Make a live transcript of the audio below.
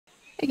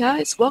Hey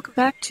guys, welcome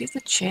back to the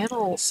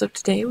channel. So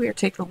today we are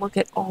taking a look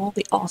at all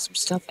the awesome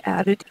stuff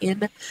added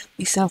in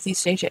the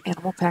Southeast Asia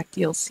Animal Pack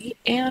DLC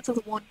and the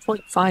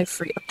 1.5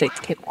 free update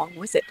that came along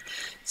with it.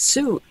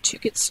 So to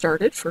get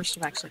started, first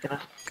I'm actually gonna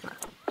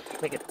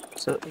make it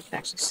so that we can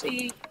actually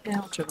see.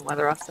 Yeah, I'll turn the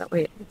weather off, that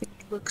way everything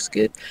looks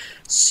good.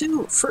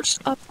 So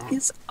first up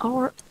is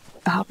our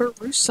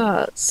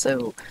Babirusa.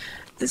 So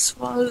this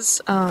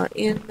was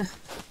in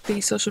the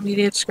social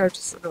media described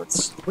as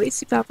it's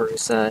Lacy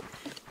Babirusa.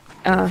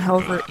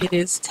 However, it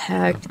is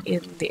tagged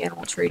in the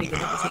animal trading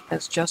and everything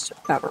as just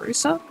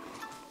Babirusa.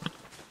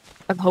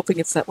 I'm hoping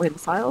it's that way in the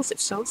files.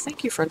 If so,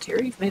 thank you,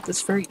 Frontier. You've made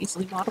this very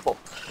easily moddable.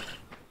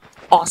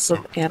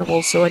 Awesome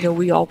animals, so I know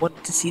we all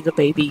wanted to see the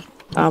baby.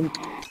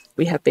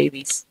 We have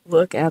babies.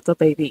 Look at the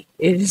baby.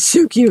 It is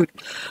so cute.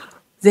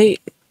 They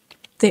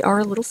are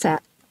a little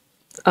fat.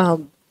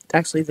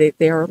 Actually,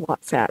 they are a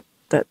lot fat.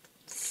 That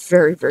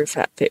very, very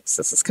fat pigs.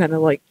 This is kind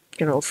of like,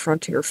 you know,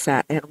 frontier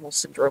fat animal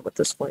syndrome at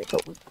this point,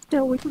 but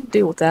we can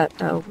deal with that.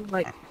 We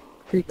might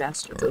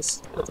remaster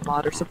this with a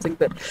mod or something,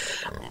 but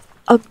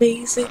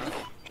amazing,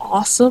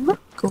 awesome,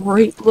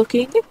 great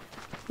looking.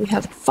 We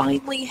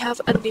finally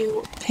have a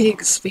new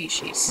pig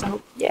species,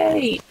 so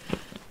yay!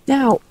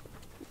 Now,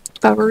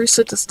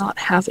 Babirusa does not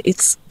have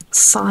its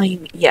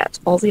sign yet.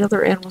 All the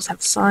other animals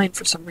have sign.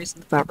 For some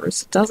reason, the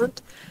Babirusa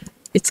doesn't.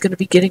 It's going to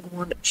be getting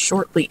one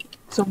shortly.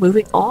 So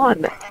moving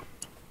on.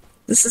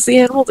 This is the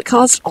animal that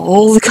caused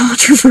all the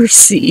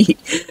controversy.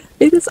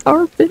 It is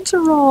our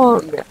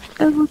Binturong.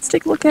 And let's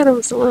take a look at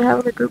him. So we're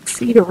having a group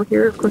feed over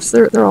here. Of course,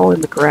 they're all in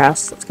the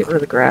grass. Let's get rid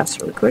of the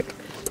grass really quick.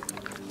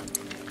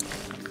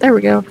 There we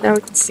go. Now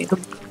we can see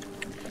them.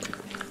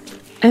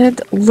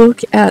 And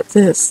look at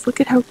this. Look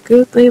at how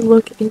good they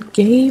look in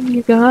game,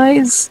 you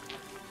guys.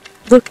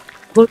 Look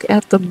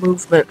at the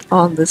movement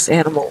on this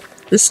animal.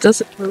 This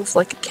doesn't move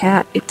like a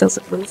cat. It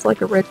doesn't move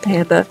like a red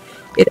panda.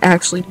 It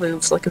actually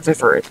moves like a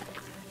viverrid.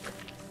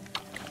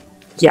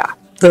 Yeah,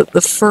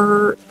 the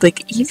fur,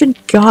 like, even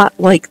got,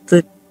 like,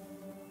 the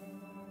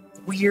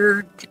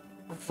weird,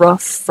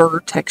 rough fur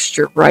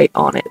texture right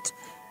on it.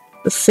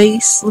 The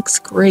face looks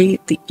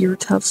great, the ear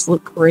tufts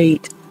look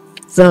great,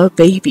 the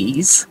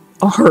babies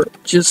are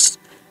just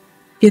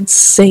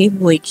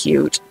insanely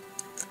cute.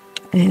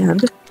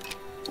 And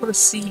I want to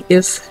see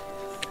if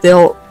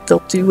they'll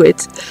do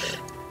it.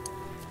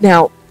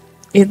 Now,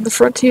 in the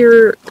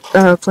Frontier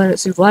Planet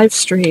Zoo live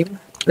stream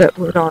that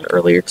went on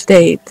earlier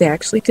today, they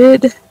actually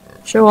did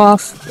show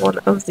off one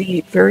of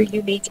the very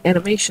unique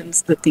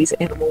animations that these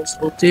animals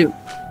will do.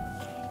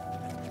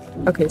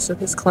 Okay, so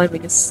his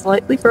climbing is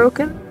slightly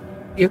broken.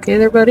 You okay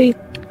there, buddy?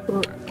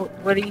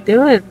 What are you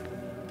doing?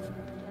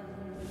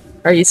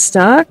 Are you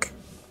stuck?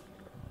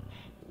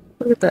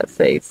 Look at that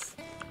face.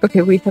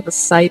 Okay, we have a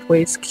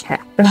sideways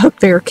cat, a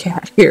bear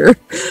cat here.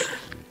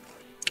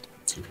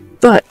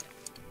 But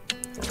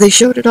they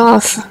showed it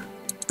off.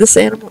 This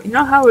animal, you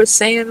know how I was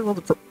saying, well,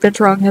 the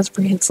Binturong has a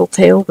prehensile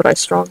tail, but I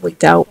strongly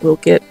doubt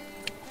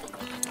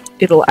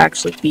it'll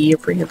actually be a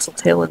prehensile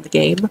tail in the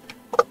game.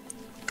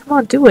 Come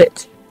on, do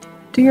it.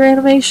 Do your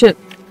animation.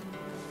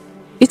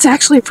 It's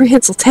actually a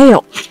prehensile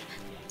tail.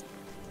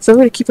 So I'm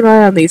going to keep an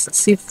eye on these and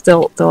see if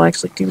they'll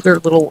actually do their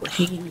little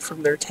hanging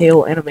from their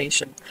tail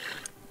animation.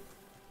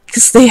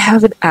 Because they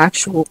have an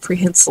actual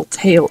prehensile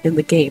tail in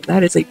the game.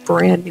 That is a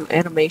brand new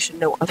animation.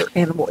 No other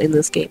animal in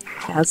this game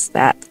has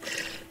that.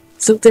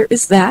 So there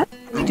is that.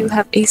 We do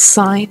have a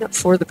sign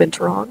for the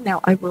Binturong. Now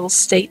I will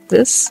state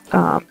this.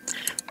 The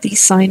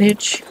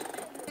signage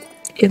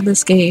in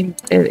this game,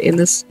 and in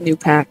this new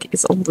pack,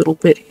 is a little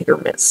bit hit or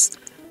miss.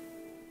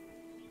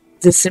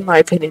 This, in my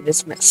opinion,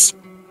 is miss.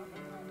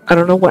 I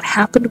don't know what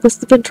happened with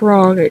the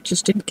Binturong. It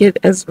just didn't get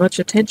as much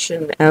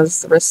attention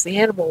as the rest of the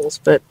animals,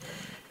 but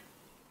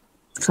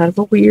it's kind of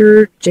a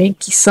weird,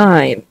 janky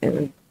sign,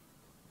 and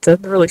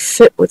doesn't really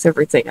fit with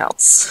everything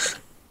else.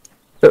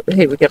 But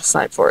hey, we got a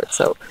sign for it,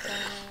 so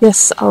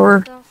yes,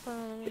 our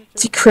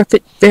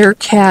decrepit bear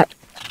cat,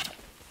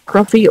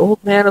 grumpy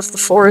old man of the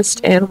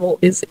forest animal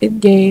is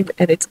in-game,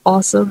 and it's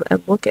awesome,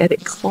 and look at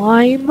it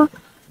climb.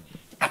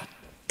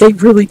 They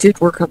really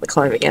did work on the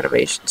climbing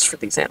animations for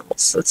these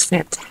animals, so it's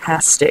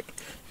fantastic.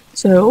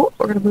 So,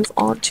 we're going to move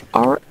on to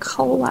our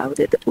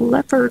clouded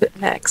leopard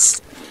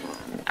next.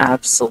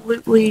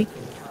 Absolutely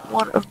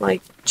one of my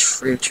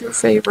true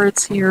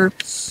favorites here.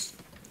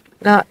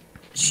 Not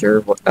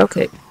sure what,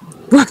 okay,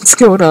 what's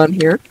going on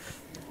here.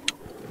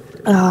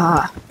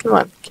 Come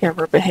on,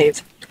 camera,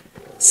 behave.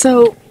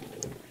 So,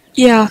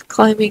 yeah,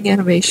 climbing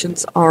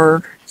animations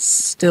are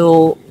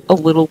still a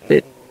little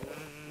bit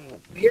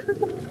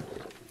weird.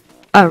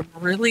 I'm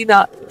really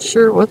not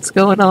sure what's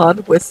going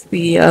on with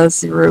the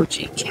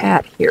Zero-G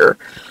cat here,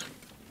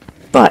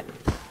 but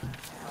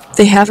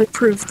they have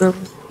improved them.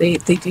 They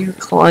do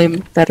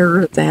climb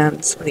better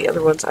than some of the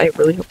other ones. I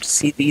really hope to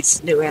see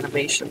these new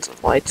animations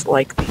applied to,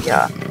 like,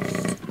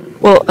 the,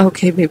 well,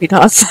 okay, maybe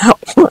not that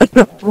one.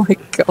 Oh my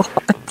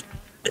god.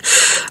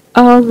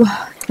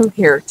 Come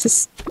here.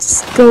 Just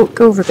go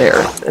over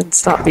there and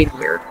stop being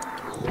weird.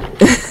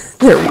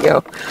 There we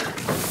go.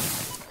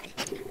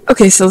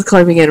 Okay, so the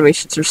climbing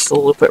animations are still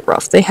a little bit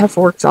rough. They have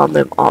worked on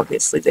them,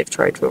 obviously. They've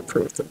tried to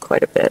improve them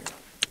quite a bit.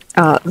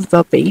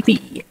 The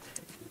baby.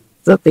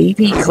 The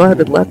baby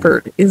clouded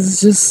leopard is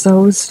just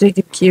so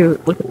stinking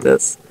cute. Look at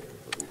this.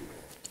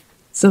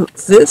 So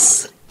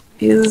this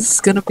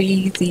is gonna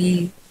be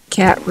the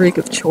cat rig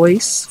of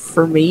choice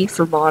for me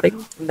for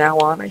modding from now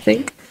on, I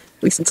think.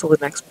 At least until the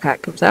next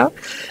pack comes out.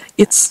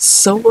 It's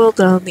so well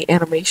done, the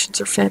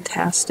animations are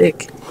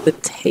fantastic. The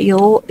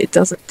tail, it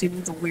doesn't do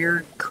the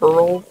weird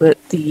curl that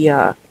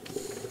the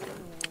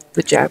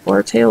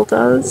jaguar tail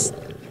does.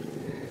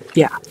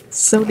 Yeah,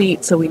 so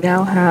neat. So we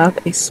now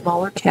have a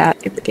smaller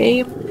cat in the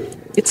game.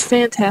 It's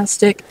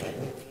fantastic.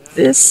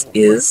 This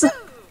is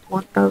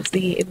one of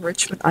the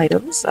enrichment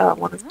items,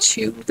 one of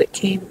two that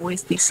came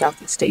with the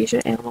Southeast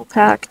Asia Animal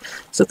Pack.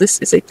 So this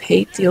is a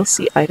paid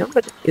DLC item,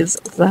 but it is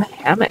the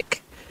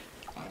hammock.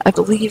 I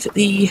believe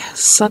the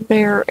sun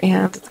bear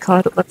and the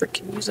clouded leopard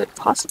can use it,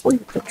 possibly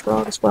the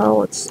Binturong as well.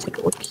 Let's take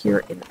a look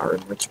here in our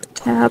enrichment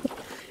tab.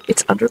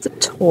 It's under the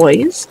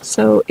toys,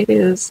 so it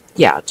is,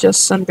 yeah,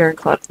 just sun bear and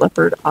clouded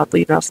leopard.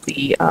 Oddly enough,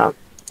 the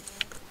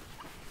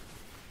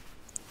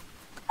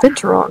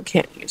Binturong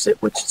can't use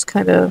it, which is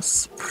kind of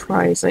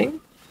surprising.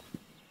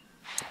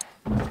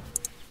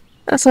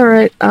 That's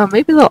alright.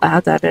 Maybe they'll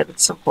add that in at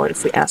some point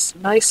if we ask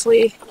them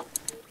nicely.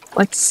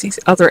 Like to see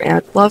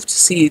love to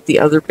see the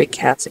other big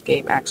cats in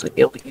game actually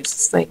be able to use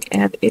this thing,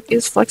 and it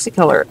is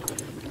FlexiColor.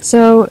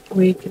 So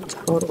we can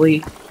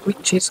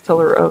change the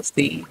color of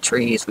the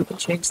trees, we can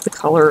change the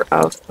color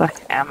of the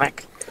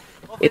hammock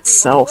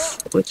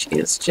itself, which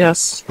is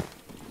just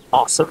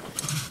awesome.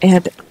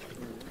 And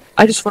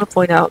I just want to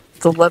point out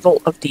the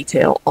level of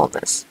detail on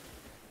this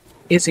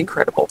is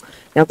incredible.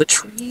 Now the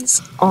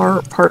trees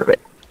are part of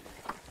it.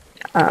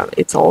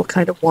 It's all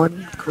kind of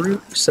one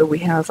group, so we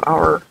have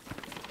our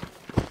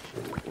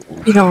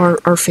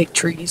our fake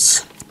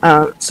trees.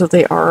 So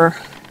they are,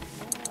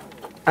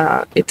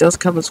 it does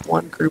come as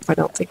one group. I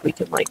don't think we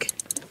can, like,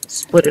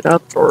 split it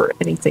up or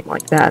anything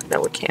like that.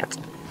 No, we can't.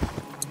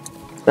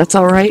 That's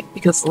alright,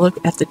 because look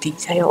at the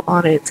detail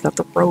on it. It's got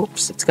the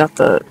ropes, it's got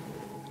the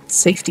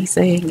safety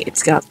thing,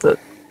 it's got the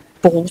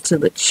bolt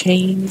and the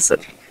chains,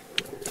 and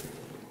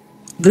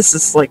this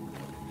is, like,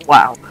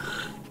 wow.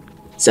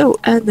 So,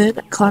 and then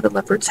clouded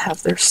leopards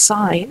have their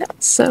sign,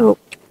 so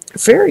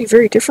very,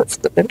 very different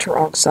from the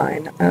Binturong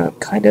sign.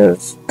 Kind of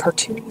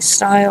cartoony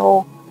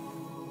style,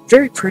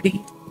 very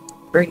pretty,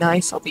 very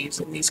nice. I'll be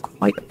using these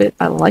quite a bit.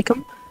 I like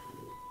them.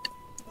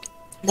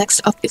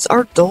 Next up is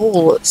our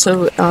Dole.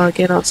 So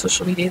again, on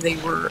social media, they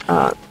were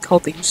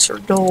called the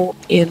Usur Dole.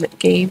 In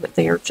game,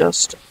 they are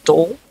just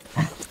Dole.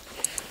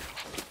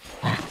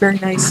 Very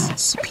nice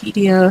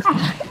Zoopedia.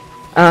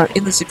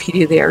 In the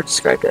Zoopedia, they are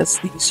described as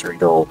the Usur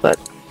Dole, but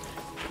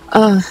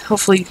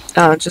hopefully,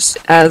 just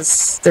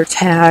as their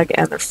tag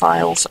and their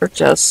files are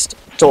just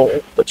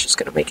Dole, which is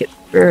going to make it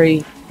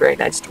very, very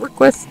nice to work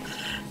with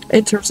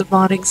in terms of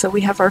modding. So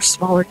we have our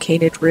smaller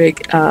canid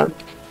rig.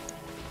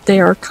 They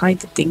are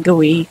kind of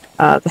dingo-y.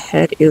 The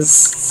head is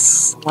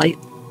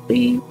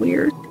slightly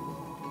weird.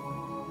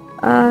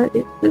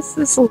 This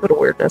is a little bit of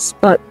weirdness,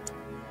 but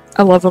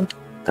I love them.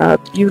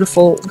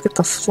 Beautiful. Look at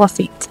the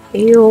fluffy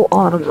tail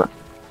on them.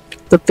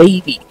 The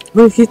baby.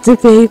 Look at the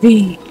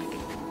baby.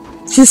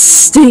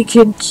 Just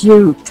stinking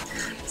cute.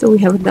 So we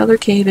have another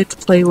canid to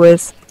play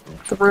with.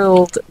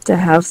 Thrilled to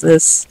have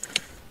this.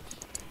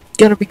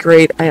 Gonna be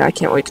great. I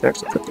can't wait to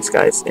actually put these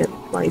guys in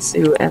my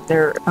zoo, and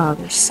their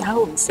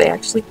sounds. They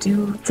actually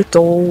do the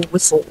Dole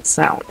whistle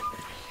sound,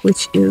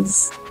 which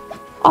is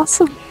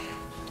awesome.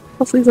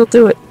 Hopefully they'll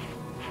do it.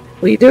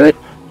 Will you do it?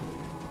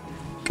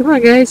 Come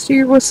on, guys, do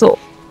your whistle.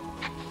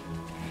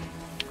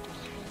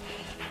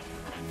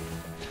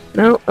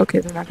 No? Okay,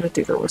 they're not going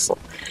to do their whistle.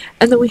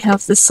 And then we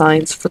have the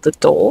signs for the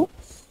Dole.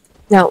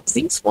 Now,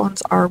 these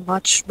ones are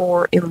much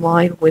more in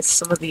line with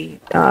some of the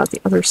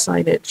other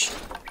signage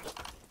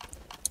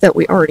that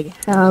we already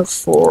have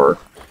for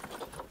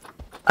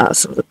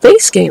some of the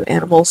base game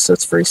animals, so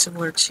it's very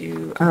similar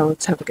to,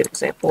 let's have a good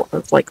example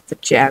of, like, the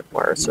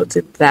jaguar. So it's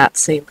in that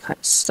same kind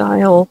of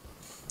style,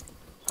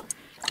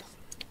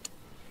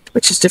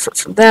 which is different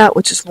from that,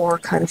 which is more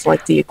kind of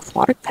like the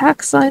aquatic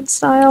pack sign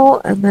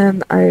style, and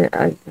then I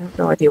have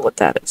no idea what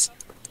that is.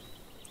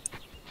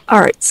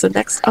 Alright, so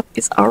next up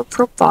is our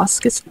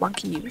proboscis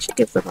monkey. We should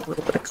give them a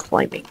little bit of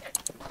climbing.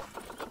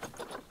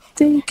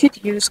 They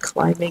could use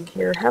climbing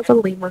here. Have a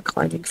lemur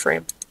climbing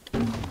frame.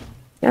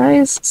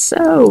 Guys,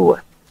 so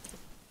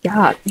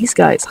yeah, these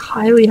guys,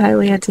 highly,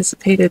 highly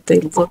anticipated.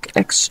 They look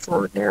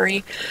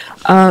extraordinary.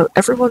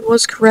 Everyone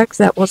was correct.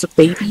 That was a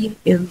baby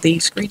in the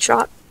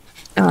screenshot.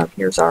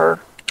 Here's our...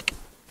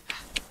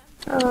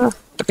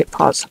 okay,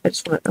 pause. I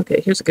just want to...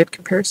 Okay, here's a good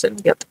comparison.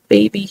 We got the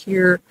baby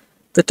here,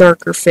 the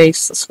darker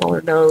face, the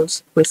smaller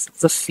nose, with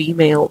the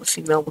female. The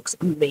female looks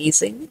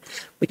amazing.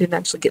 We didn't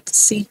actually get to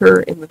see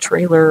her in the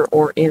trailer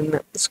or in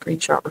the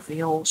screenshot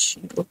reveal.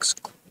 She looks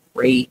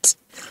great.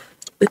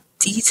 The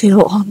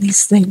detail on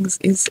these things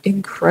is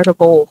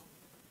incredible.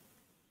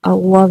 I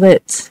love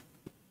it.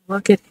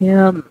 Look at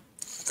him.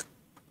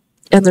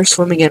 And their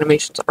swimming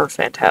animations are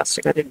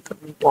fantastic. I didn't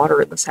put any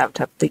water in this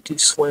habitat, but they do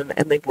swim,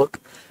 and they look,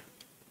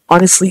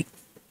 honestly,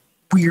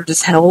 weird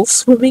as hell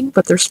swimming,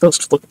 but they're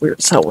supposed to look weird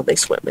as hell when they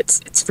swim.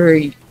 It's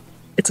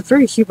a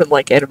very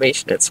human-like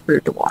animation. It's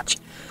weird to watch.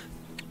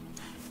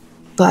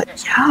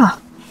 But yeah,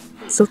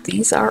 so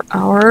these are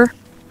our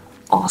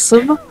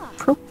awesome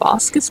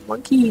proboscis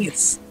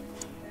monkeys.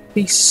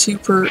 Be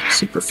super,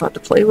 super fun to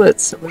play with.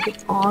 So moving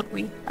on,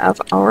 we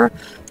have our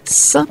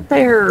sun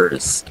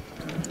bears.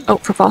 Oh,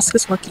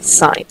 proboscis monkey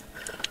sign.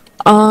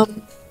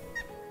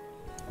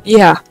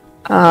 Yeah.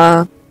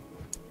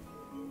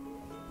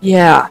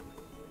 Yeah.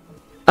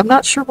 I'm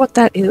not sure what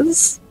that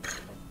is,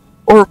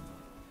 or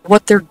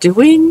what they're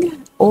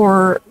doing,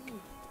 or,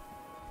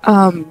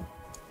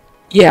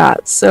 yeah,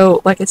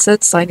 so, like I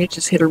said, signage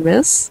is hit or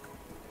miss.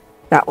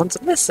 That one's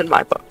a miss in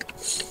my book.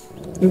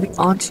 Moving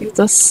on to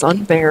the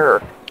sun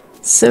bear.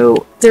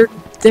 So, they're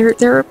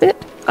a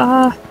bit,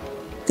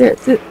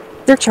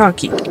 they're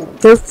chunky.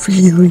 They're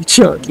really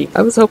chunky.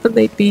 I was hoping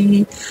they'd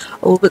be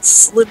a little bit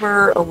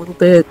slimmer, a little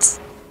bit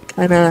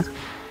kind of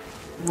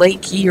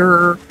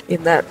lankier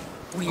in that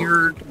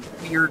weird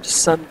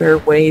sun bear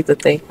way that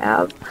they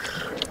have.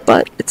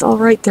 But it's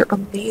alright, they're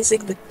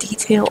amazing. The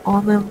detail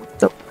on them.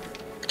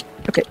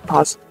 Okay,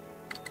 pause.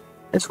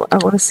 I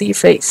want to see your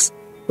face.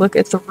 Look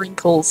at the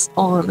wrinkles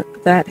on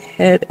that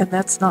head, and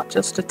that's not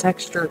just a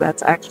texture,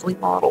 that's actually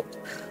modeled.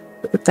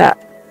 Look at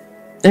that.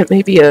 It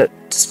may be a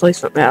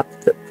displacement map,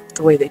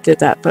 the way they did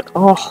that, but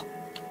oh,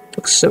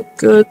 looks so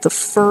good. The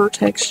fur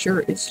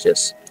texture is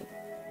just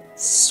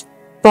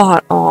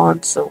spot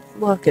on, so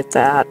look at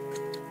that.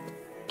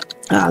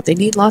 They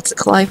need lots of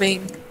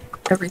climbing,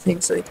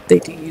 everything, so they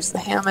do use the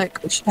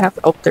hammock. We should have,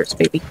 oh, there's a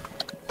baby.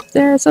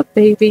 There's a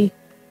baby.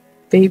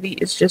 Baby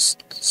is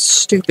just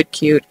stupid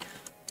cute.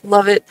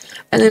 Love it.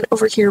 And then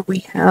over here we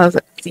have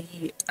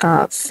the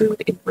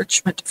food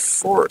enrichment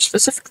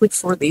specifically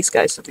for these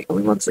guys, so the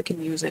only ones that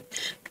can use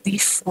it, the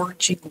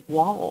foraging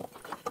wall.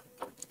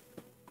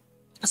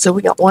 So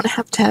we got one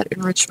habitat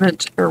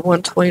enrichment, or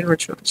one toy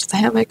enrichment, which is the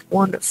hammock,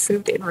 one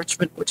food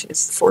enrichment, which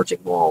is the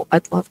foraging wall.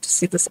 I'd love to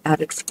see this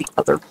added for the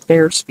other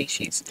bear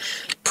species.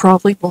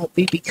 Probably won't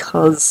be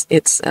because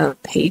it's a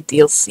paid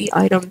DLC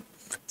item.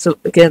 So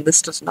again,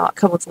 this does not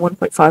come with the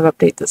 1.5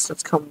 update, this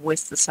does come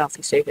with the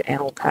Southeast Asia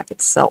Animal Pack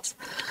itself.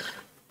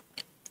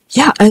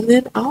 Yeah, and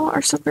then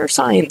our sun bear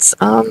signs.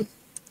 Kind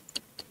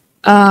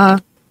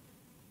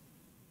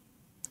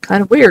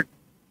of weird.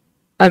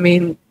 I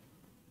mean,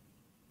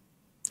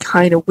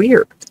 kind of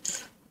weird.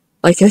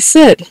 Like I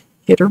said,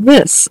 hit or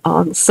miss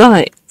on the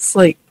signs.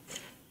 Like,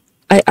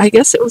 I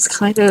guess it was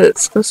kind of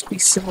supposed to be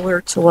similar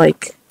to,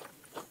 like,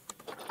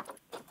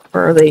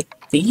 or are they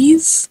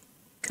these?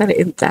 Kind of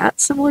in that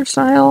similar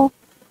style?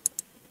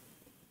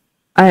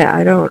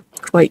 I don't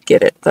quite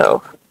get it,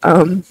 though.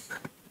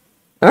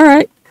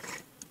 Alright.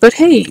 But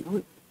hey,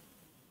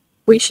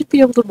 we should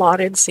be able to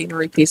mod in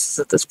scenery pieces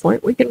at this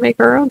point. We can make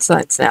our own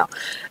signs now.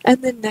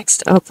 And then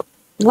next up,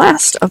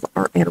 last of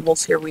our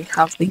animals here, we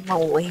have the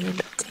Malayan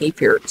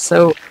tapir.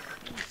 So,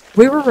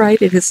 we were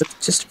right, it is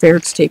just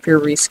Baird's tapir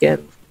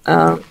reskin.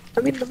 I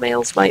mean, the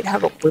males might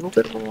have a little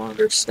bit of a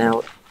longer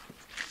snout,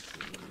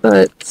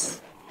 but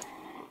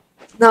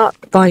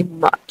not by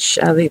much.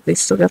 They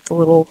still got the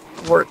little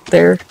wart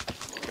there.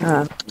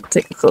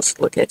 Take a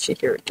closer look at you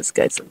here. This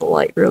guy's in the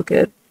light real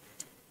good.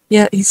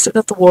 Yeah, he's still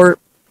got the wart.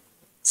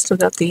 Still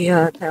got the,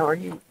 now are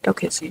you,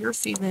 okay, so you're a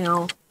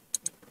female.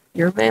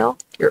 You're a male?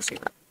 You're a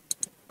female.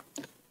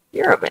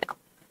 You're a male.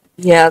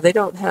 Yeah, they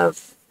don't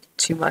have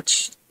too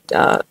much,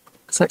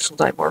 sexual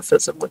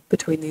dimorphism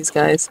between these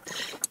guys.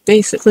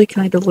 Basically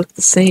kind of look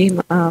the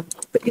same,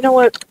 but you know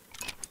what?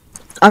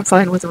 I'm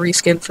fine with a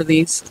reskin for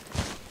these.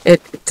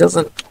 It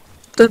doesn't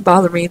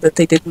bother me that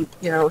they didn't,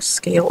 you know,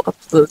 scale up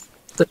the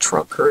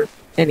trunk or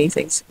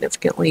anything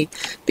significantly,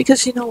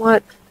 because you know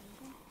what?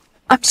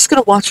 I'm just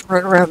gonna watch them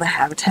run around the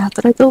habitat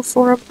that I built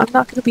for them. I'm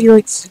not gonna be,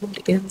 like, zoomed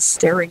in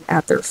staring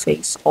at their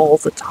face all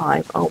the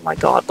time. Oh my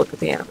god, look at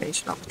the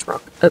animation on the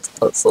trunk. That's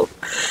awesome.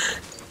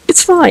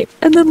 It's fine.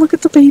 And then look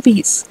at the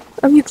babies.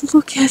 I mean,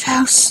 look at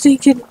how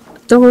stinking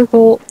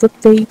adorable the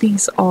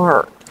babies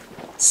are.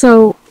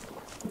 So,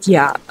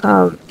 yeah,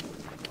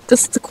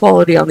 just the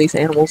quality on these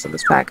animals in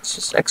this pack is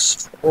just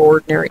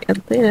extraordinary.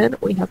 And then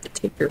we have the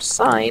tapir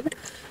sign.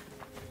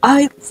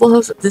 I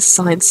love this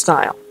sign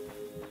style.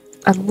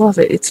 I love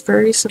it. It's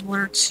very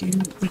similar to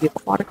the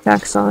aquatic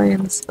pack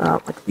signs,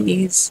 like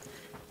these.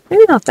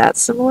 Maybe not that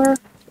similar.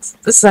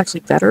 This is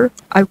actually better.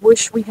 I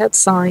wish we had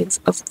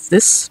signs of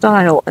this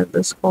style and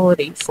this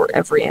quality for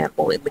every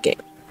animal in the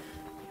game.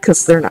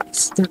 Because they're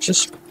nice. They're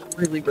just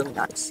really, really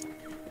nice.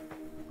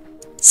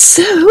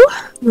 So,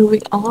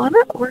 moving on,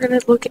 we're going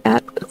to look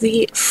at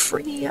the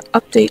free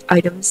update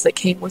items that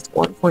came with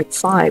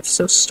 1.5.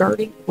 So,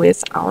 starting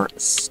with our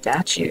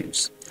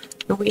statues.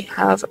 We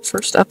have,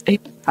 first up, a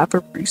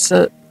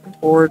Paparusa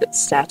reward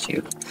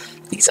statue.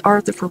 These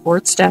are the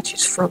reward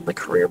statues from the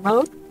career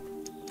mode.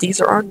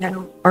 These are our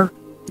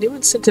new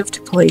incentive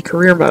to play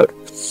career mode.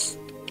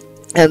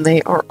 and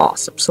they are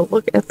awesome. So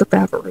look at the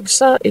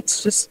Babirusa.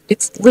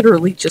 It's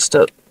literally just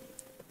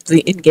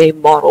the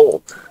in-game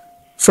model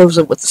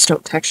frozen with the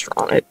stone texture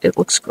on it. It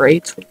looks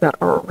great. We've got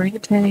our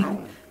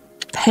orangutan,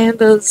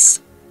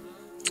 pandas,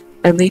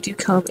 and they do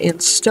come in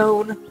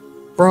stone,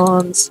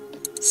 bronze,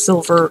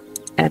 silver,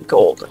 and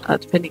gold,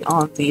 depending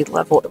on the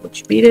level at which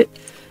you beat it.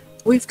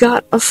 We've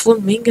got a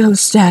flamingo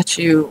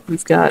statue.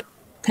 We've got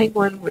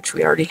penguin, which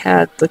we already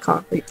had, the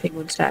concrete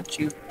penguin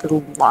statue. The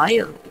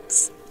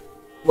lions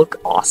look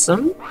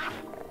awesome.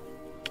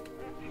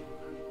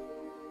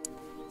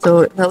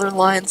 So another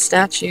lion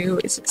statue.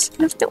 Is it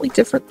significantly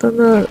different than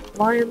the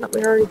lion that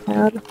we already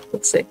had?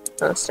 Let's see,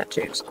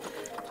 statues.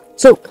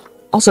 So,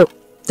 also,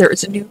 there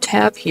is a new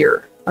tab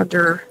here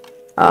under,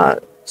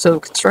 so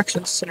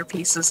construction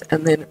centerpieces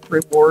and then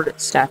reward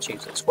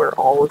statues. It's where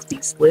all of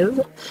these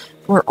live,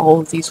 where all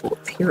of these will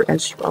appear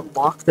as you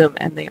unlock them,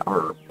 and they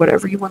are,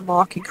 whatever you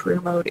unlock in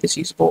career mode is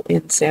usable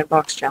in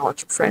Sandbox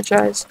Challenge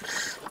franchise.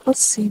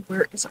 Let's see,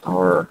 where is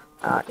our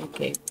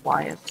in-game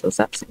lion? So is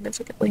that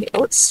significantly,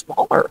 oh, it's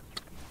smaller.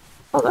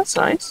 Oh, that's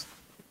nice.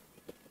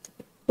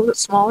 A little bit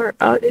smaller.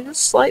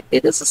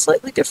 It is a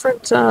slightly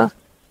different,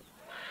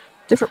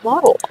 different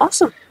model.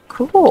 Awesome.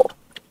 Cool.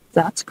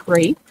 That's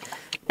great.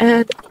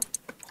 And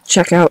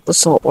check out the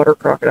saltwater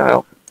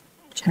crocodile.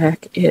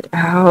 Check it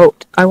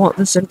out. I want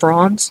this in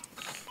bronze.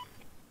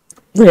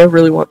 I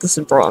really want this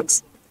in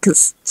bronze.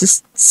 Because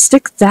just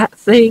stick that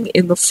thing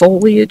in the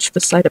foliage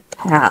beside a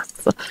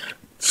path.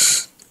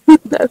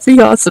 That'd be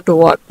awesome to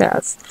walk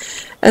past.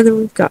 And then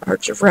we've got our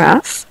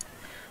giraffe.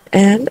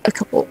 And a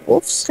couple of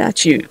wolf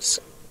statues.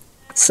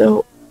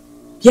 So,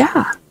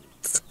 yeah,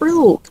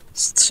 thrilled.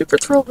 Super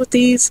thrilled with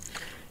these.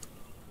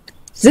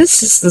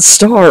 This is the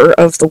star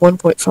of the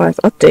 1.5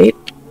 update,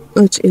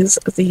 which is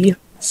the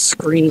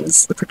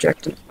screens, the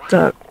projection,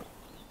 the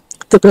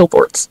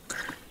billboards.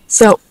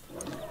 So,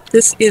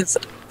 this is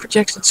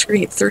projection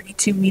screen,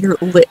 32 meter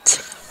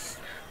lit.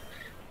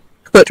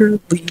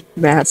 Utterly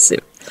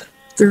massive.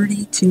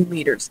 32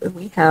 meters. And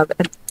we have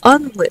an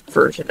unlit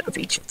version of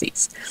each of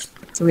these.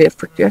 So we have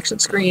projection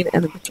screen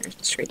and the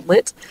projection screen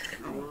lit.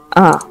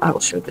 I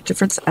will show the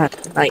difference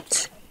at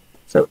night.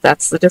 So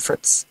that's the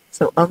difference.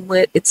 So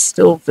unlit, it's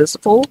still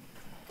visible.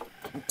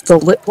 The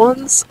lit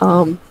ones,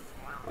 I'm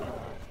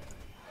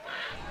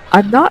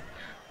not...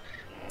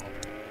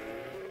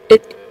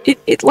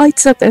 It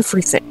lights up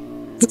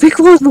everything. The big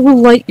one will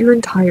light your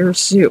entire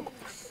zoo.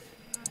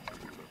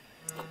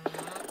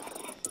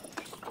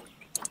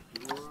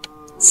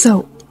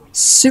 So,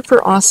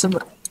 super awesome.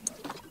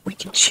 We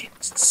can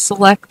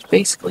select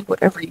basically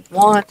whatever you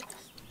want.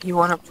 You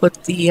want to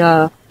put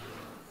the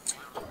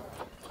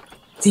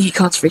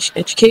conservation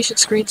education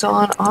screens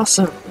on.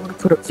 Awesome. You want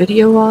to put a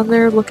video on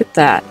there? Look at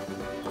that.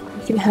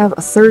 You can have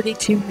a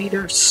 32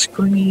 meter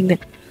screen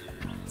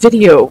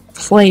video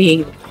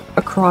playing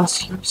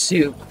across your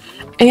zoo.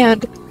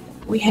 And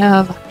we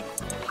have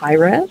high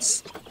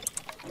res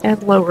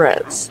and low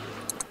res.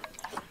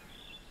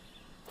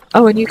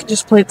 Oh, and you can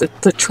just play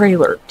the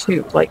trailer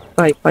too, like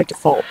by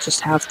default.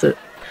 Just have the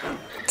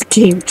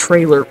game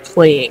trailer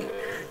playing.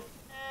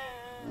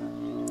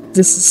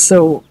 This is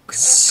so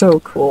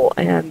cool,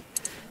 and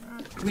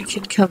we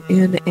can come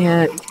in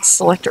and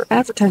select our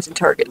advertising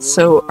targets.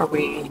 So are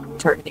we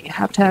targeting a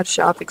habitat,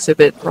 shop,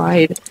 exhibit,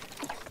 ride?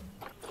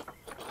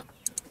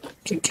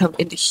 You can come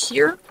into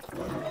here,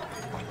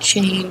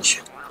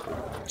 change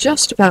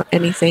just about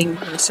anything.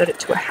 I'm going to set it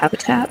to a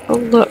habitat. Oh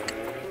look,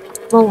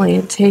 the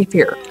land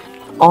tapir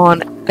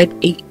on an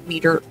 8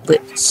 meter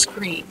lit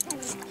screen.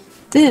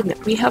 Then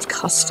we have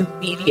custom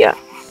media.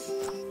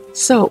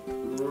 So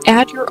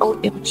add your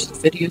own images and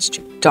videos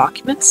to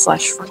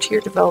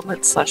documents/frontier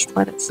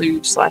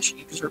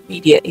development/planet/zoo/user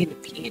media in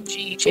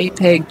PNG,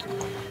 JPEG,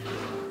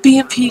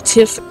 BMP,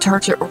 TIFF,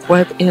 Target, or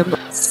WebM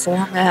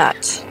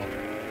format.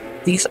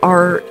 These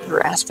are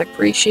your aspect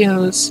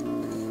ratios.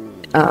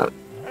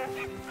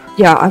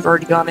 Yeah, I've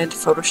already gone into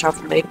Photoshop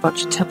and made a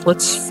bunch of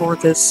templates for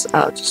this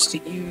just to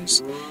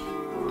use.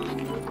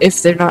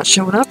 If they're not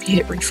showing up, you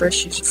hit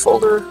refresh user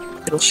folder,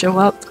 it'll show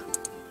up.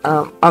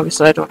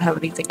 Obviously I don't have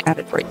anything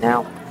added right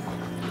now.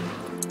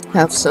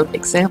 Have some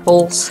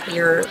examples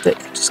here that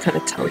can just kind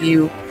of tell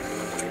you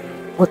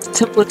what the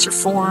templates are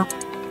for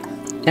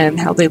and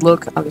how they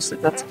look. Obviously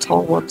that's a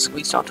tall one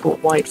squeezed onto a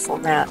wide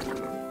format.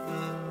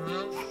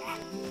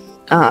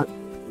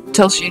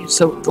 Tells you,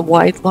 so the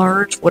wide,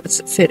 large, what does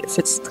it fit? It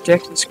fits the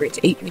projection screens,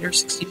 8 meter,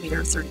 60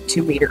 meter,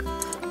 32 meter.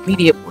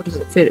 Medium, what does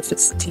it fit? It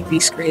fits the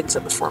TV screens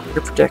and the 4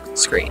 meter projection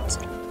screens.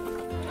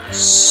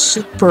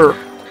 Super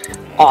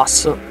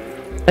awesome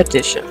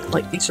addition.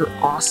 Like, these are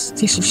awesome.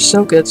 These are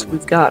so good. So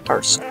we've got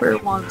our square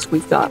ones,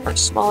 we've got our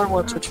smaller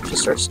ones, which are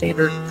just our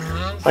standard,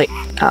 like,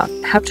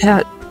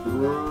 habitat,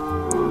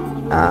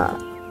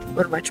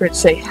 what am I trying to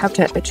say?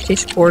 Habitat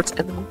education boards,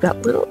 and then we've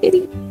got little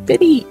itty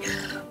bitty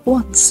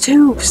ones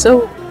too.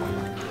 So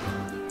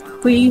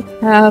we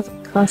have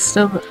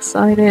custom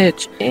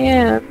signage,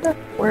 and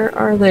where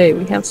are they?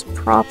 We have some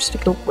props to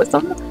go with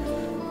them.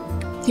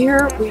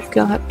 Here we've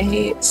got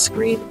a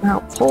screen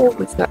mount pole,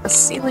 we've got a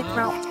ceiling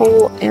mount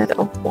pole, and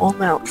a wall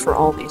mount for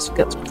all these. We've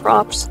got some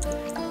props,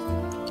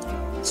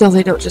 so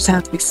they don't just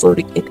have to be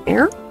floating in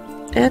air.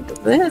 And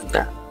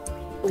then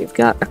we've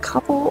got a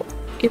couple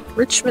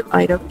enrichment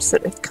items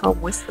that have come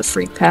with the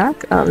free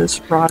pack. This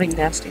rotting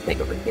nasty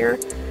thing over here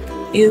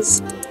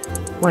is...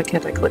 why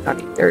can't I click on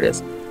it? There it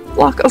is.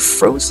 Block of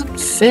frozen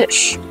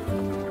fish.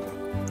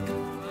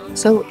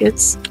 So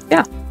it's...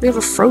 yeah, we have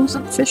a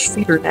frozen fish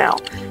feeder now.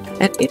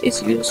 And it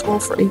is useful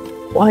for a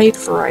wide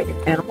variety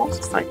of animals.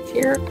 Let's find it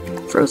here.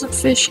 Frozen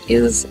fish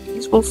is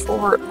useful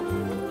for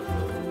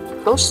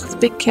most of the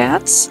big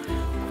cats.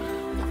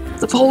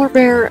 The polar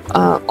bear,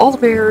 all the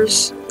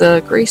bears,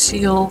 the gray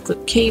seal, the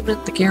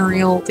caiman, the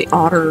gharial, the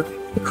otter,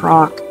 the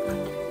croc.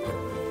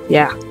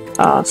 Yeah,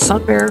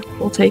 sun bear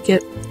will take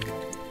it,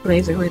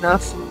 amazingly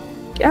enough.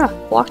 Yeah,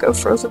 block of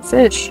frozen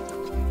fish.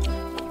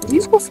 Is it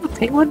useful for the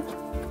penguin?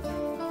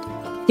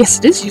 Yes,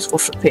 it is useful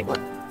for the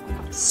penguin.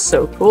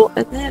 So cool.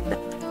 And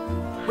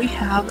then we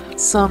have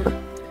some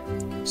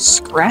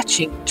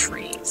scratching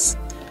trees.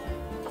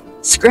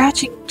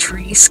 Scratching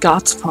tree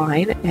Scots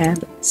pine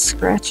and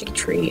scratching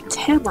tree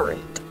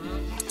tamarind.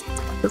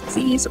 So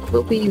these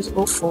will be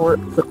usable for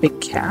the big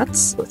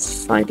cats.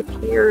 Let's find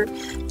them here.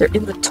 They're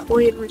in the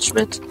toy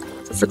enrichment.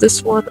 So for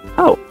this one,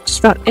 oh, just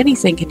about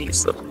anything can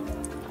use them.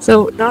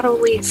 So not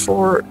only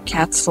for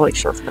cats to like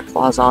sharpen their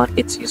claws on,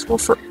 it's useful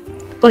for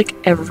like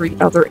every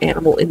other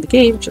animal in the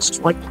game, just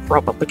to like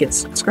rub up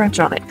against and scratch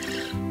on it.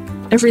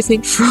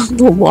 Everything from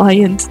the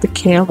lion to the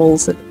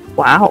camels, and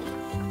wow.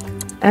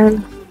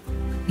 And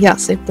yeah,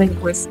 same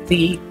thing with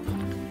the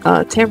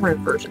tamarind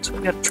version. So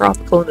we got a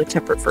tropical and a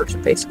temperate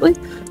version, basically.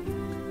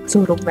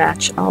 So it'll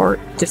match our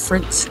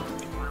different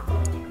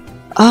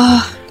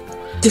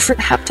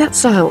habitat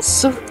styles.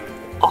 So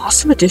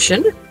awesome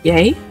addition!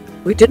 Yay!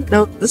 We didn't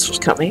know this was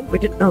coming.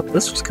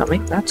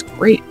 That's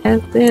great.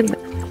 And then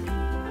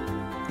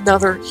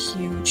another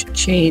huge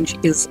change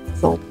is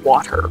the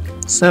water.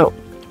 So,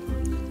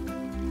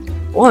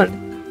 one,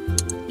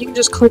 you can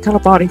just click on a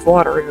body of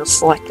water and it'll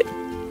select it.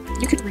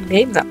 You can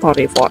rename that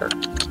body of water.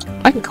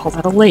 I can call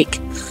that a lake.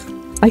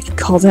 I can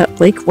call that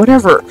lake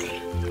whatever.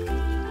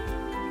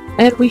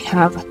 And we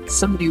have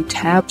some new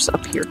tabs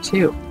up here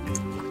too.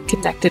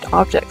 Connected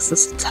objects.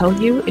 This will tell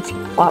you if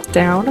you plop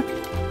down,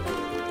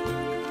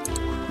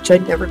 which I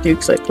never do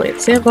because I play in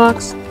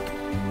Sandbox.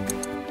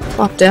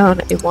 Plop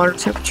down a water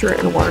temperature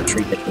and a water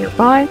treatment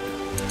nearby.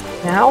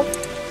 Now,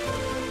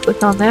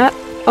 click on that.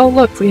 Oh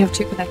look, we have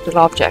two connected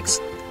objects.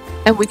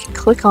 And we can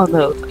click on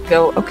those and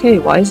go, okay,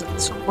 why isn't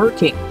this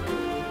working?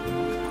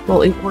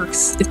 Well, it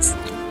works. It's,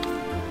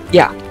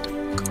 yeah,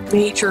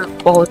 major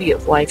quality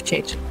of life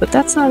change. But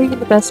that's not even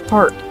the best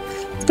part.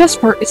 The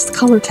best part is the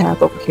color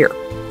tab over here.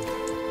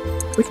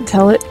 We can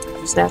tell it,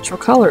 use natural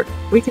color.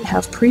 We can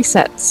have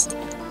presets.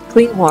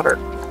 Clean water,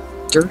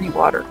 dirty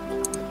water.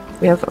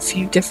 We have a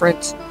few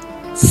different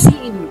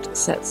themed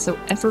sets, so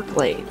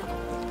Everglade,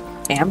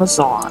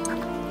 Amazon,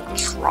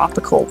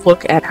 Tropical.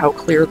 Look at how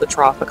clear the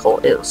Tropical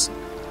is.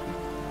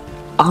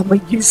 I'm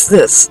gonna use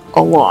this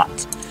a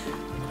lot.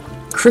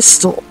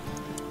 Crystal.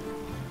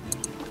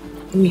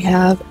 We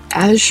have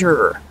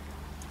Azure.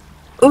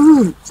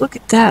 Ooh, look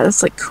at that.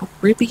 That's like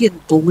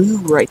Caribbean blue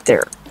right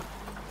there.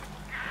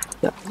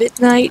 We've got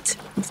Midnight.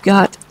 We've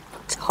got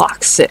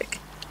Toxic.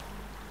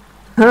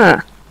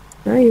 Huh.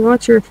 Now you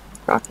want your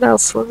crocodile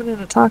swimming in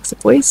a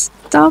toxic waste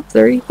dump?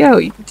 There you go.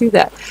 You can do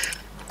that.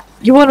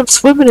 You want them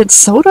swimming in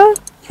soda?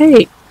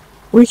 Hey,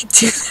 we can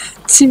do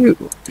that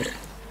too.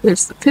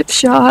 There's the Pip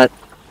Shot.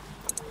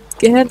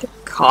 And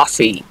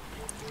coffee.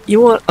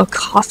 You want a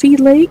coffee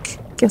lake?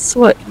 Guess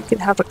what? You can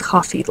have a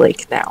coffee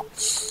lake now.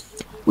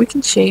 We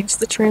can change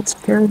the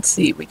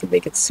transparency. We can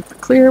make it super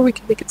clear. We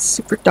can make it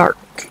super dark.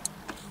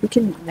 We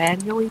can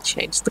manually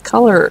change the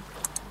color.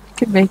 We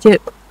can make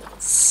it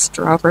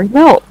strawberry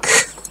milk.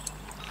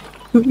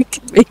 We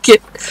can make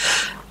it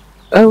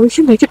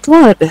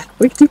blood.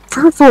 We can do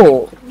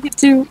purple. We can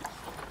do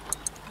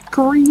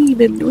green,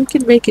 and we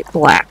can make it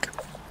black.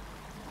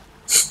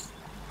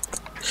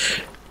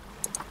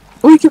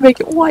 We can make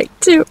it white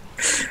too.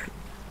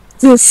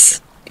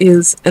 This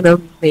is an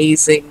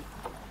amazing,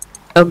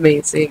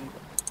 amazing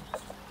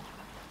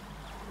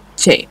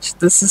change.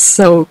 This is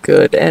so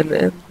good, and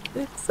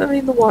it's, I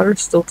mean, the water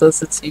still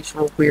does its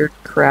usual weird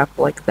crap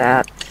like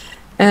that,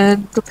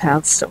 and the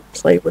paths don't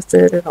play with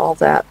it and all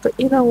that, but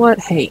you know what?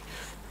 Hey,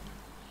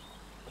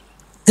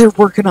 they're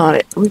working on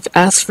it. We've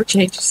asked for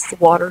changes to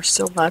the water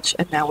so much,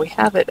 and now we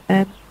have it,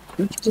 and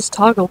we can just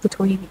toggle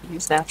between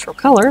use natural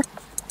color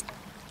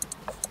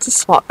to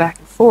swap back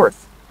and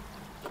forth.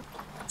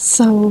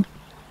 So,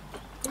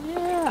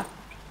 yeah.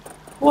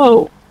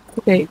 Whoa.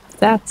 Okay,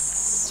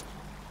 that's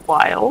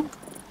wild.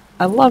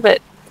 I love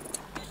it.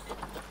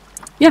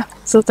 Yeah,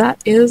 so that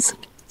is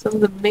some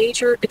of the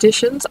major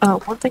additions.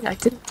 One thing I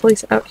didn't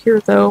place out here,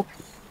 though,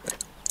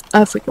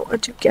 if we go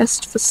into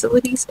guest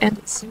facilities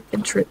and zoo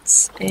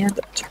entrance and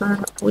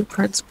turn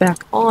blueprints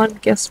back on,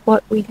 guess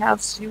what? We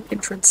have zoo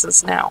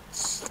entrances now.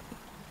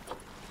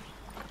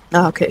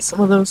 Okay, some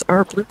of those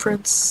are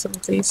blueprints. Some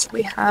of these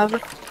we have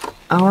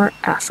our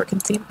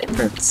African-themed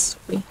entrance.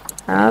 We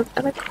have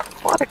an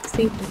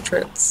aquatic-themed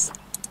entrance.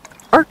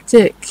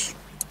 Arctic.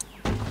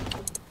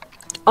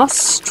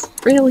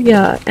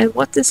 Australia. And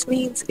what this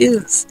means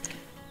is,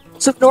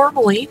 so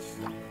normally,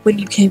 when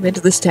you came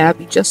into this tab,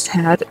 you just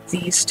had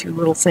these two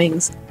little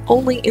things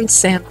only in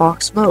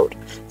sandbox mode,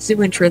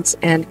 zoo entrance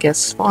and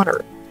guest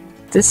spawner.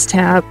 This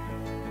tab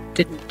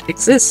didn't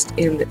exist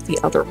in the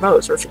other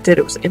modes, or if it did,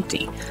 it was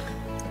empty.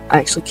 I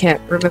actually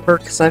can't remember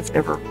because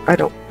I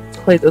don't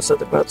play those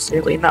other modes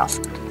nearly enough.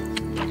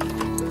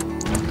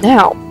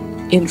 Now,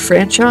 in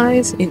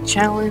franchise, in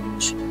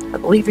challenge, I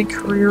believe in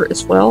career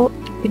as well,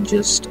 you can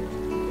just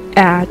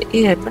add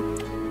in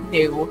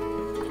new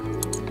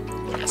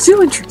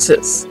zoo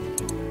entrances.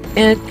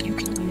 And you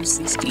can use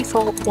these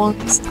default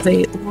ones.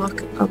 They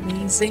look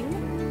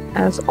amazing,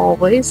 as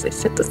always. They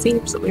fit the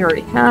themes that we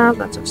already have.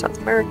 That's our South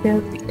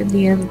American, the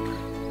Indian.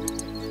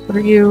 What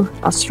are you?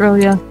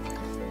 Australia.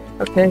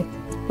 Okay,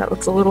 that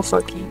looks a little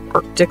funky.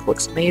 Arctic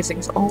looks amazing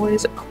as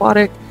always.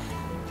 Aquatic.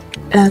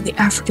 And the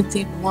African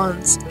themed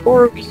ones.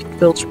 Or you can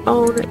build your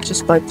own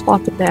just by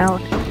plopping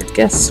down your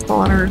guest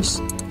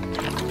spawners.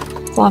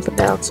 Plopping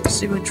down some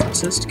zoo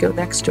entrances to go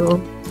next to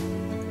them.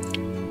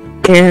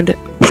 And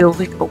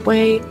building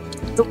away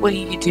the way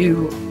you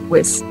do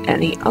with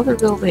any other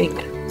building.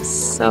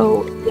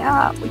 So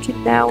yeah, we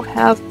can now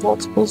have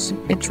multiple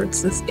zoo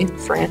entrances in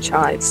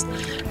franchise,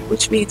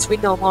 which means we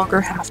no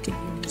longer have to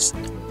use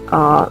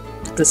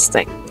this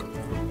thing.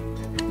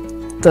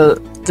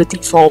 The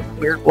default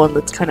weird one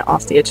that's kind of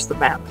off the edge of the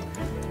map.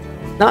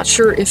 Not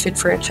sure if in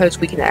franchise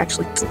we can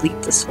actually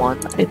delete this one.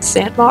 In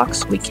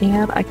sandbox we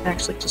can. I can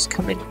actually just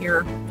come in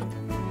here,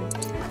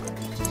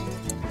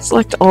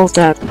 select all of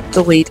that,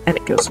 delete, and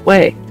it goes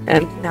away.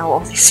 And now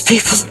all these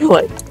people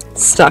are like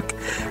stuck.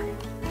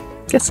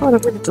 Guess what? I'm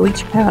going to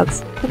delete your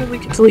paths. And then we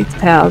can delete the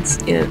paths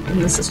and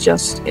this is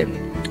just in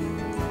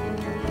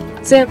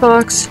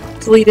sandbox,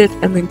 delete it,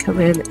 and then come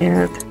in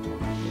and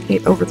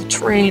paint over the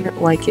terrain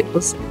like it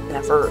was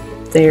never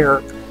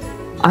there.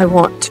 I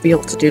want to be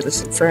able to do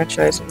this in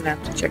franchise. I'm going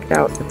to have to check it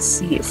out and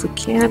see if we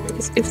can,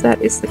 because if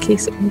that is the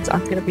case, it means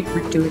I'm going to be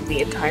redoing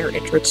the entire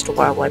entrance to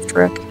Wildlife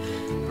Trek,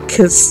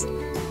 because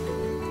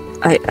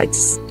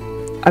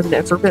I've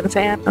never been a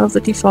fan of the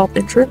default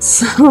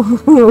entrance.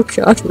 Oh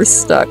god, we're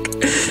stuck.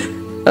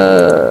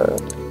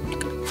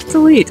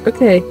 Delete.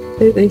 Okay,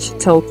 they should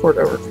teleport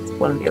over to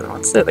one of the other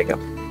ones. There they go.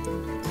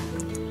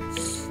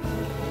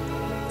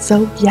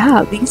 So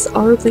yeah, these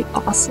are the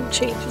awesome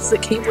changes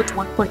that came with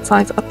 1.5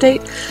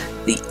 update.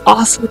 The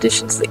awesome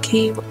additions that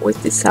came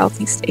with the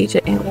Southeast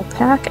Asia Animal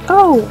Pack.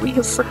 Oh, we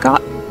have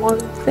forgotten one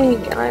thing,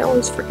 and I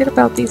always forget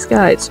about these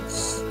guys.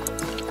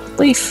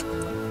 Leaf.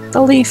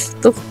 The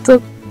leaf.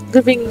 The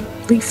living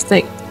leaf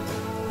thing.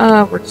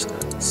 We're just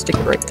gonna stick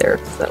it right there,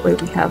 so that way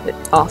we have it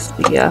off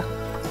the,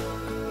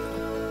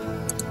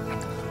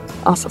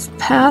 off of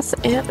path,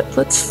 and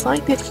let's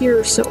find it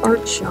here. So our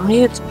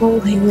giant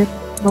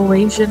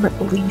Malaysian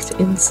leaf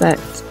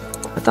insect.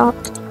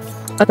 Adopt,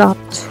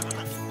 adopt,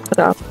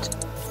 adopt,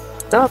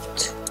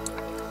 adopt.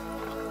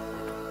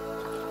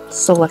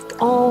 Select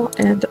all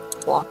and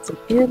plop them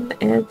in,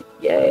 and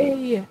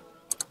yay!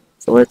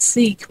 So let's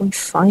see, can we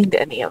find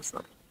any of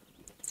them?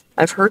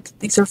 I've heard that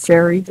these are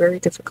very, very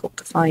difficult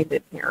to find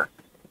in here.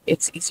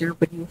 It's easier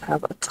when you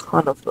have a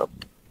ton of them.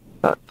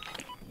 But,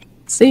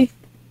 see?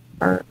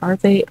 Are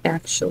they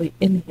actually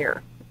in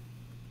here?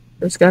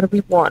 There's gotta be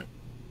one.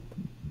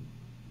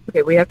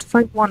 Okay, we have to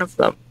find one of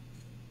them.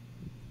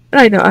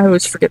 And I know, I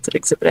always forget that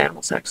exhibit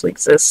animals actually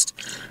exist.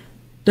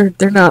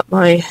 They're not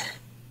my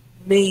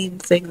main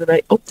thing that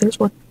I... Oh, there's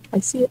one. I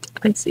see it.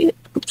 I see it.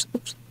 Oops,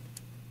 oops.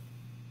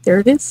 There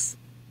it is.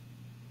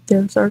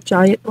 There's our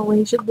giant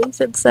Malaysian leaf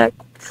insect.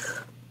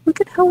 Look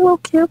at how well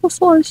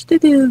camouflaged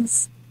it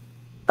is.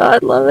 Oh, I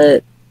love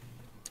it.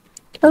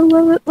 I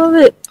love it, love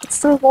it. Let's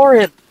throw more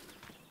in.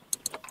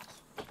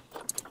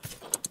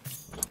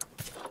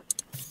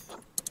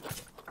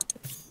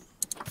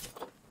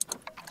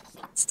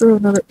 Let's throw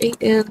another 8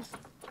 in.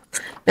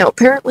 Now,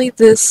 apparently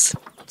this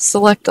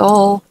select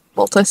all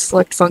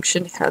multi-select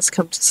function has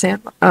come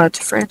to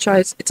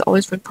franchise. It's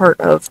always been part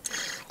of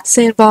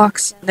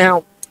Sandbox.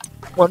 Now,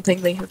 one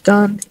thing they have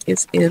done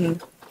is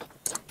in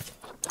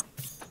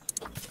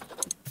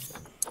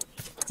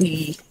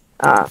the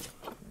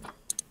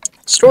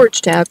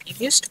storage tab, you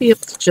used to be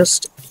able to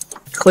just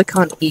click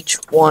on each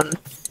one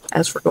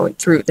as we're going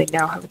through. They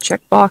now have a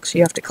checkbox.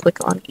 You have to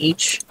click on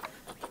each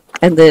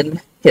and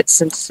then hit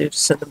send to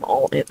send them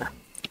all in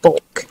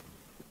bulk.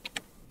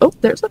 Oh,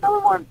 there's another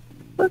one.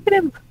 Look at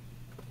him.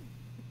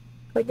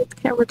 I get the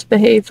camera to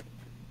behave.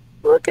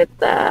 Look at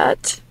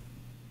that.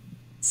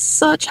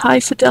 Such high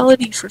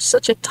fidelity for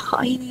such a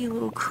tiny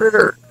little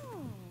critter.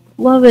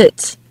 Love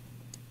it.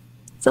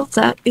 So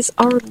that is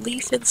our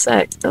leaf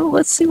insect. Oh,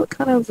 let's see what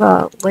kind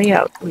of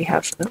layout we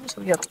have for them.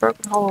 So we got the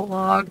broken hollow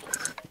log,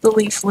 the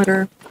leaf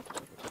litter,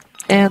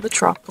 and the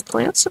tropical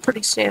plants. So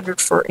pretty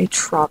standard for a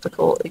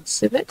tropical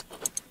exhibit.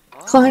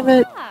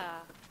 Climate.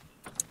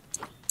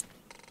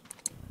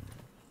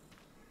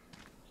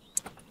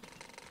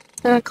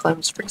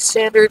 Climate's pretty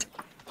standard.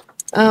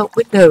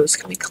 Windows,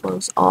 can we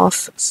close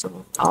off some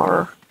of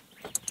our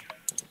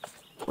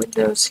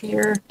windows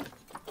here?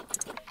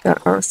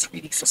 Got our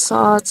 3D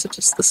facade, so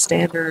just the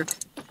standard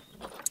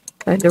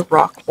kind of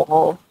rock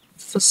wall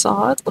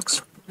facade.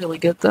 Looks really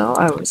good though.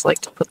 I always like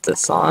to put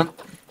this on.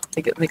 I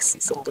think it makes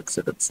these old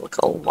exhibits look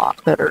a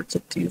lot better to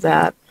do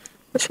that.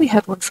 Wish we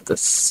had one for the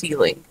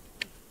ceiling.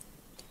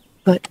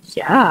 But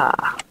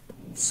yeah,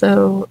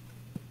 so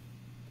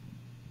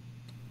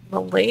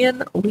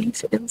Malayan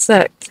leaf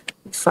insect.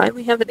 We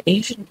finally have an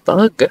Asian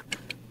bug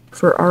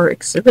for our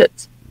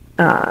exhibit.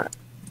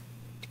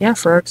 Yeah,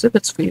 for our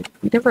exhibits, we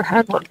never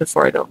had one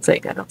before, I don't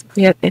think. I don't think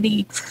we had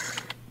any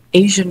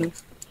Asian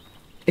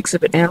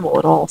exhibit animal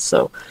at all,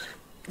 so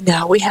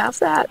now we have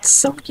that.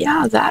 So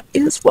yeah, that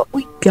is what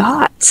we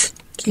got.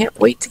 Can't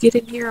wait to get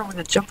in here. I'm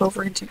going to jump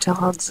over into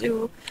Tahan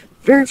Zoo,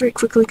 very, very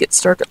quickly get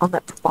started on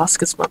that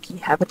proboscis monkey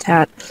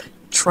habitat,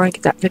 try and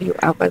get that video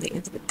out by the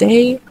end of the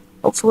day,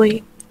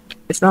 hopefully.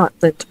 If not,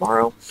 then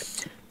tomorrow.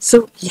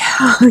 So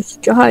yeah, you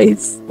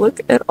guys,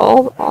 look at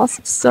all the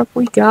awesome stuff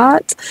we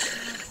got.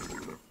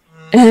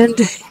 And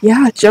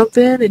yeah, jump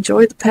in,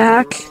 enjoy the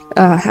pack,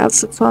 have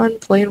some fun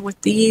playing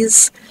with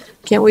these.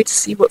 Can't wait to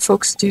see what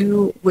folks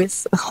do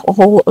with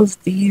all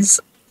of these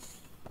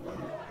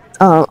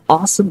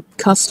awesome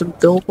custom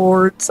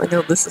billboards. I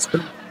know this has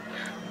been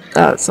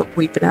something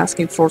we've been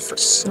asking for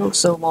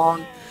so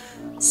long.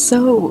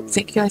 So,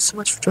 thank you guys so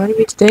much for joining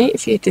me today.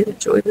 If you did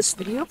enjoy this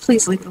video,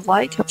 please leave it a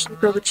like, helps me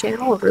grow the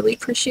channel, I really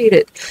appreciate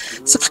it.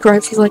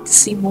 Subscribe if you'd like to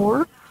see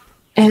more.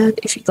 And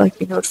if you'd like to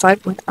be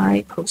notified when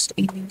I post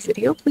a new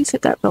video, please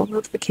hit that bell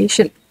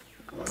notification.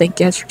 Thank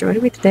you guys for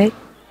joining me today,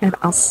 and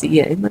I'll see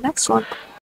you in the next one.